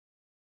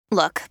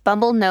Look,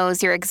 Bumble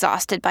knows you're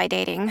exhausted by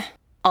dating.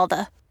 All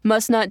the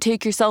must not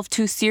take yourself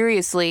too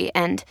seriously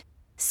and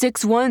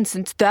 6'1"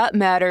 since that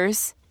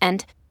matters.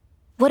 And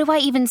what do I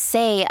even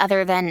say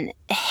other than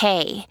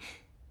hey?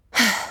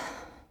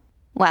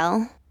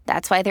 Well,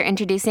 that's why they're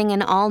introducing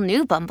an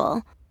all-new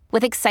Bumble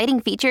with exciting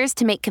features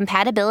to make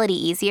compatibility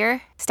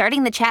easier,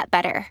 starting the chat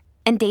better,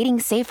 and dating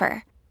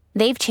safer.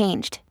 They've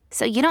changed,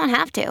 so you don't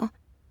have to.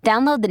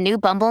 Download the new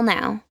Bumble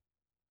now.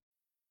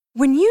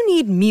 When you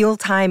need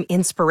mealtime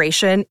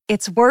inspiration,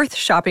 it's worth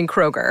shopping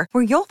Kroger,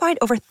 where you'll find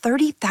over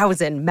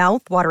 30,000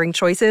 mouth-watering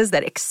choices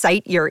that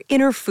excite your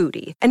inner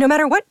foodie. And no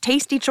matter what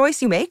tasty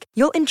choice you make,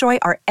 you'll enjoy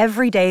our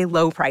everyday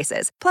low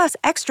prices, plus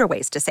extra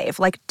ways to save,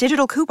 like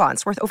digital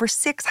coupons worth over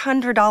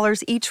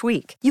 $600 each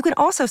week. You can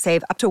also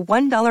save up to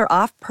 $1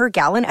 off per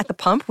gallon at the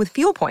pump with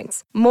fuel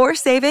points. More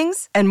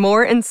savings and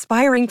more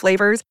inspiring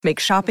flavors make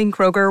shopping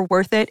Kroger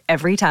worth it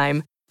every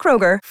time.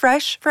 Kroger,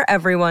 fresh for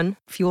everyone.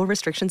 Fuel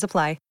restrictions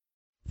apply.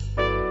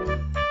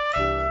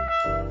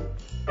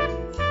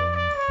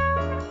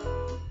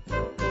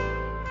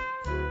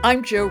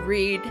 I'm Joe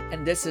Reed,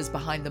 and this is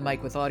Behind the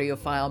Mic with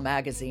AudioFile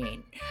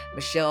Magazine.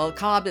 Michelle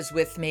Cobb is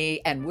with me,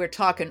 and we're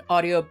talking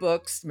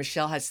audiobooks.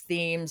 Michelle has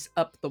themes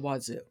up the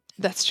wazoo.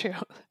 That's true.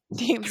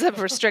 Themes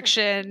of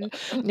restriction,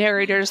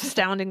 narrators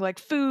sounding like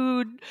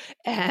food,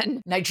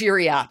 and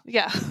Nigeria.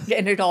 Yeah.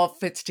 And it all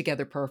fits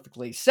together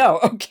perfectly. So,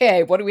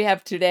 okay, what do we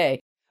have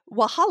today?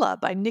 Walhalla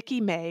by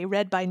Nikki May,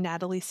 read by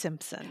Natalie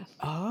Simpson.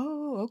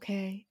 Oh,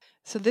 okay.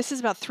 So this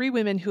is about three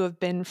women who have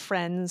been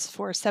friends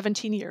for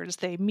 17 years.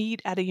 They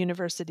meet at a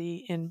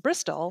university in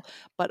Bristol,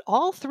 but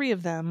all three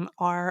of them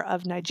are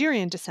of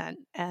Nigerian descent,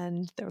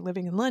 and they're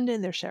living in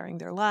London, they're sharing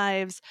their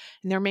lives,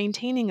 and they're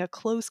maintaining a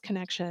close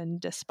connection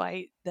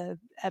despite the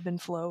ebb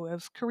and flow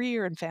of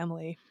career and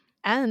family.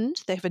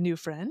 And they have a new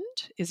friend,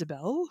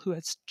 Isabel, who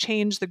has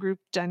changed the group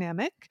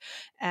dynamic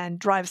and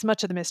drives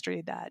much of the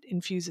mystery that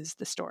infuses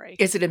the story.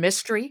 Is it a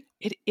mystery?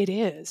 It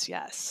is,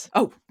 yes.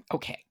 Oh,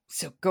 okay.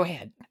 So go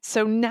ahead.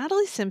 So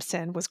Natalie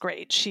Simpson was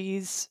great.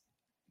 She's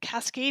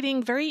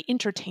cascading very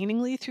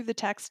entertainingly through the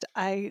text.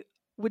 I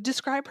would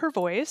describe her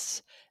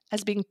voice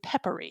as being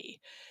peppery.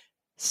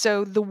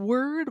 So the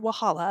word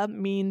wahala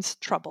means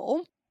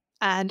trouble,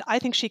 and I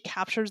think she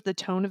captures the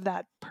tone of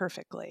that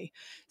perfectly.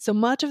 So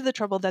much of the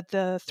trouble that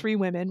the three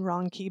women,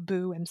 Ronki,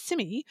 Boo, and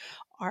Simi,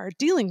 are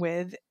dealing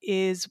with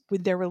is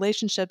with their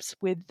relationships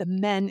with the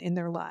men in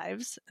their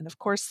lives, and of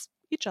course,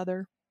 each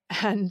other.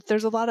 And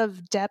there's a lot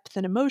of depth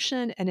and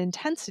emotion and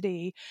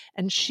intensity,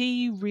 and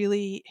she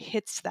really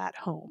hits that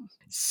home.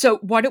 So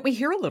why don't we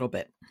hear a little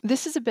bit?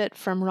 This is a bit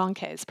from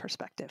Ronke's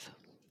perspective.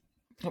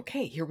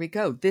 Okay, here we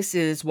go. This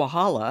is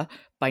Wahala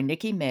by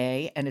Nikki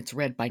May, and it's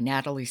read by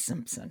Natalie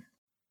Simpson.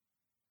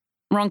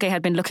 Ronke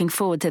had been looking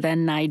forward to their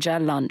Niger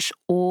lunch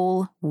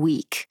all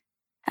week.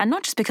 And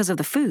not just because of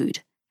the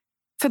food.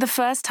 For the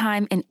first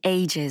time in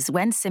ages,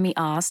 when Simi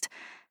asked,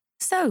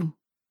 "So,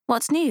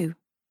 what's new?"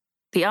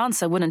 the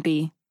answer wouldn't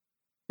be,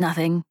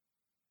 "Nothing."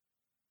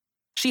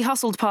 She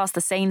hustled past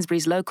the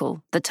Sainsbury's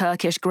local, the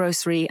Turkish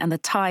grocery, and the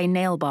Thai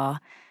nail bar.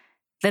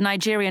 The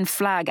Nigerian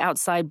flag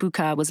outside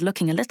Buka was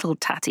looking a little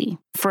tatty,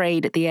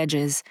 frayed at the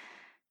edges.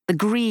 The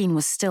green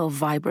was still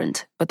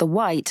vibrant, but the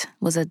white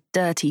was a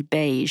dirty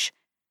beige.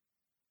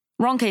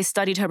 Ronke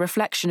studied her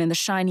reflection in the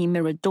shiny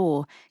mirrored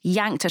door,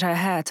 yanked at her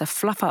hair to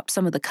fluff up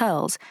some of the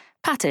curls,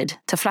 patted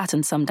to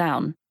flatten some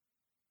down.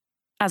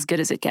 As good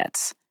as it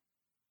gets.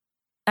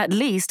 At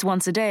least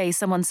once a day,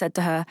 someone said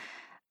to her,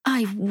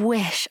 "I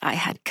wish I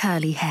had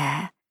curly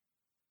hair."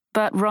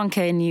 But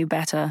Ronke knew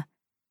better.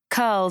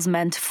 Curls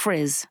meant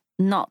frizz,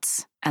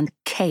 knots, and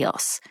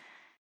chaos.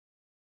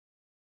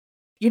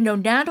 You know,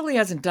 Natalie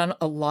hasn't done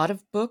a lot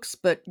of books,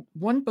 but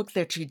one book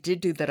that she did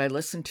do that I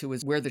listened to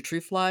is Where the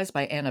Truth Lies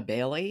by Anna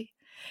Bailey.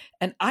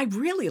 And I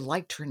really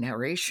liked her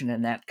narration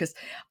in that because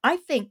I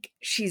think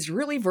she's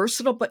really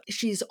versatile, but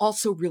she's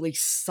also really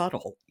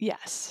subtle.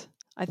 Yes.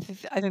 I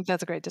think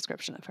that's a great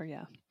description of her,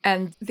 yeah.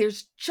 And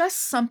there's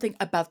just something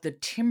about the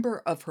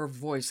timbre of her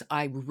voice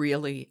I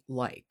really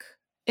like.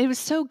 It was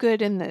so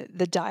good in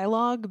the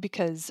dialogue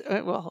because,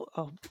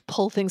 I'll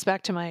pull things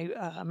back to my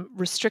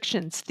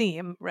restrictions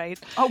theme, right?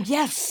 Oh,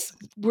 yes.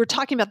 We're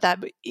talking about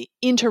that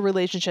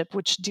interrelationship,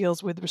 which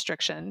deals with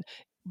restriction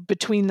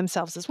between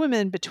themselves as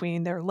women,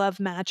 between their love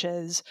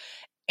matches.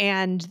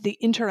 And the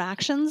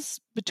interactions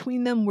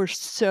between them were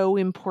so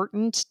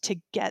important to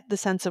get the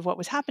sense of what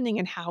was happening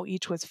and how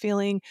each was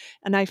feeling.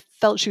 And I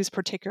felt she was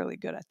particularly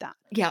good at that.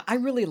 Yeah, I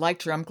really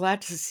liked her. I'm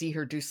glad to see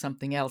her do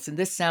something else. And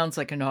this sounds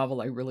like a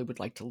novel I really would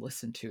like to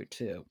listen to,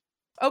 too.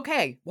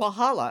 Okay,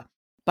 Walhalla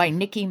by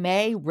Nikki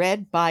May,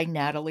 read by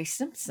Natalie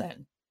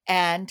Simpson.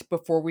 And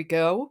before we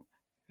go,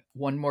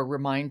 one more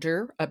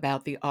reminder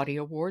about the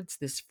Audio Awards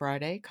this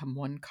Friday. Come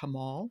one, come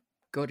all.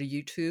 Go to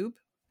YouTube.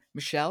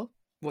 Michelle,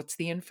 what's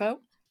the info?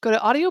 Go to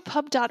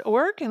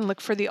audiopub.org and look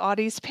for the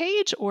Audies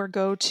page, or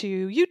go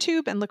to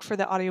YouTube and look for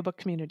the audiobook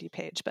community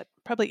page, but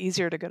probably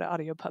easier to go to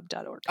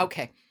audiopub.org.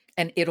 Okay,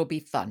 and it'll be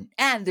fun.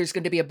 And there's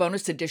going to be a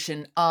bonus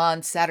edition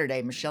on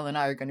Saturday. Michelle and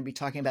I are going to be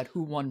talking about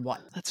who won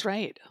what. That's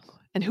right.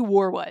 And who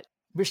wore what.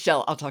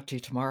 Michelle, I'll talk to you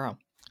tomorrow.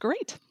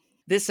 Great.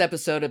 This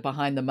episode of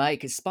Behind the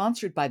Mic is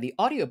sponsored by the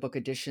audiobook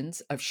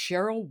editions of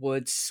Cheryl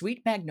Wood's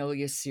Sweet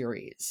Magnolia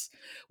series.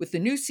 With the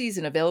new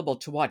season available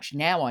to watch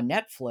now on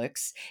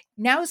Netflix,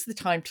 now is the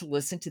time to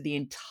listen to the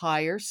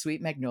entire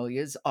Sweet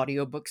Magnolias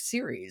audiobook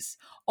series,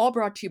 all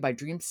brought to you by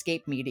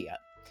Dreamscape Media.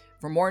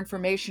 For more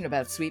information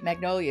about Sweet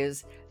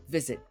Magnolias,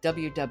 visit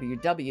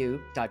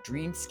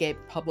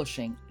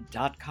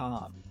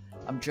www.dreamscapepublishing.com.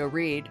 I'm Jo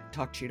Reed.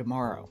 Talk to you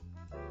tomorrow.